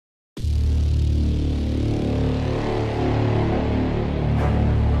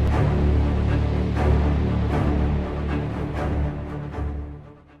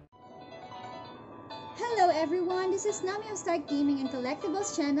is Nami of Stark Gaming and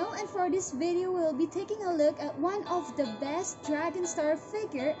Collectibles channel, and for this video we'll be taking a look at one of the best Dragon Star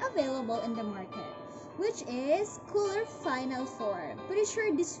figure available in the market, which is Cooler Final Form. Pretty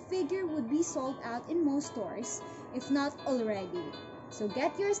sure this figure would be sold out in most stores, if not already. So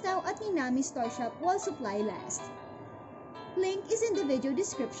get yours now at Ninami's Toyshop while supply lasts. Link is in the video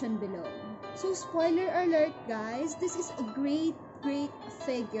description below. So spoiler alert guys, this is a great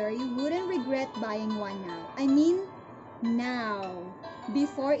figure. You wouldn't regret buying one now. I mean now,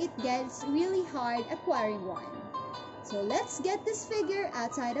 before it gets really hard acquiring one. So let's get this figure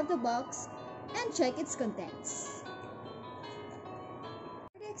outside of the box and check its contents.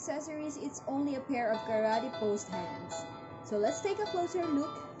 For the accessories, it's only a pair of karate post hands. So let's take a closer look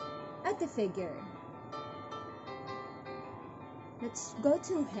at the figure. Let's go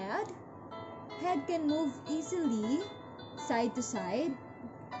to head. Head can move easily side to side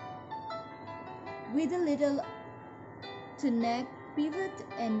with a little to neck pivot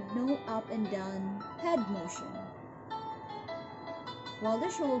and no up and down head motion, while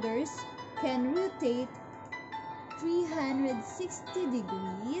the shoulders can rotate 360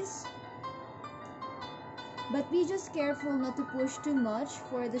 degrees, but be just careful not to push too much,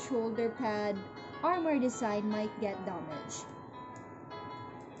 for the shoulder pad armor design might get damaged.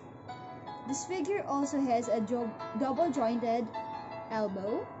 This figure also has a double jointed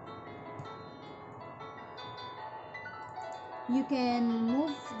elbow. You can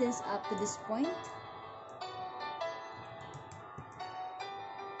move this up to this point.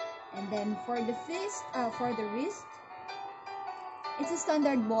 And then for the wrist, it's a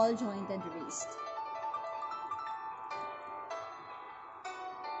standard ball jointed wrist.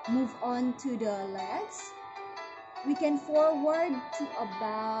 Move on to the legs. We can forward to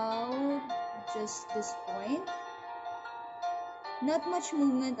about just this point. Not much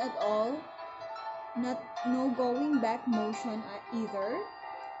movement at all. No going back motion either.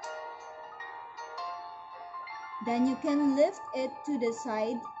 Then you can lift it to the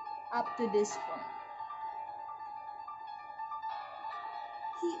side up to this point.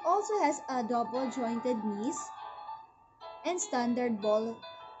 He also has a double jointed knees and standard ball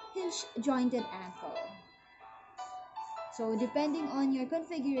hinge jointed ankle. So depending on your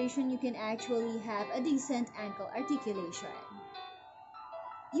configuration, you can actually have a decent ankle articulation.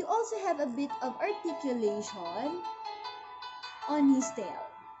 You also have a bit of articulation on his tail.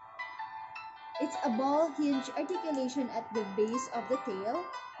 It's a ball hinge articulation at the base of the tail.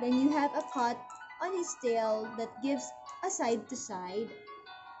 Then you have a cut on his tail that gives a side-to-side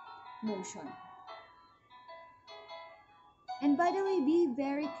motion. And by the way, be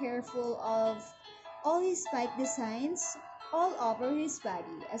very careful of all his spike designs all over his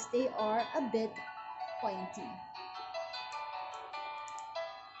body, as they are a bit pointy.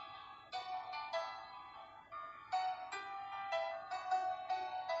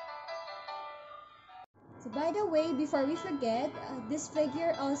 So by the way, before we forget, this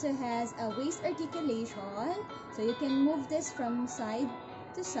figure also has a waist articulation, so you can move this from side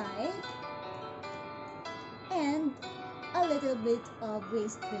to side, and a little bit of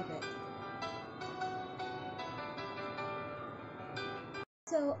waist pivot.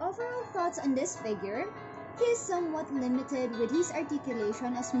 So overall thoughts on this figure, he is somewhat limited with his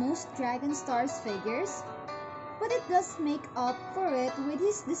articulation as most Dragon Stars figures, but it does make up for it with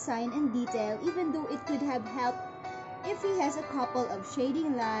his design and detail, even though it could have helped if he has a couple of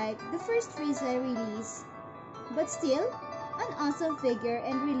shading like the first Frieza release. But still, an awesome figure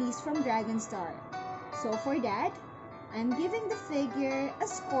and release from Dragon Star. So for that, I'm giving the figure a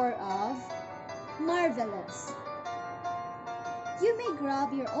score of marvelous. You may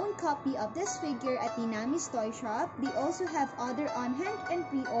grab your own copy of this figure at Ninami's Toyshop. They also have other on-hand and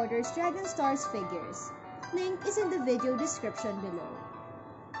pre-orders Dragon Stars figures. Link is in the video description below.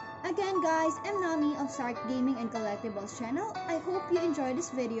 Again guys, I'm Nami of Stark Gaming and Collectibles channel. I hope you enjoyed this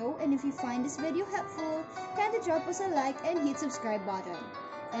video, and if you find this video helpful, kindly drop us a like and hit subscribe button.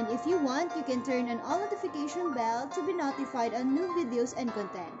 And if you want, you can turn on all notification bell to be notified on new videos and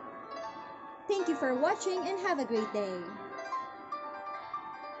content. Thank you for watching and have a great day.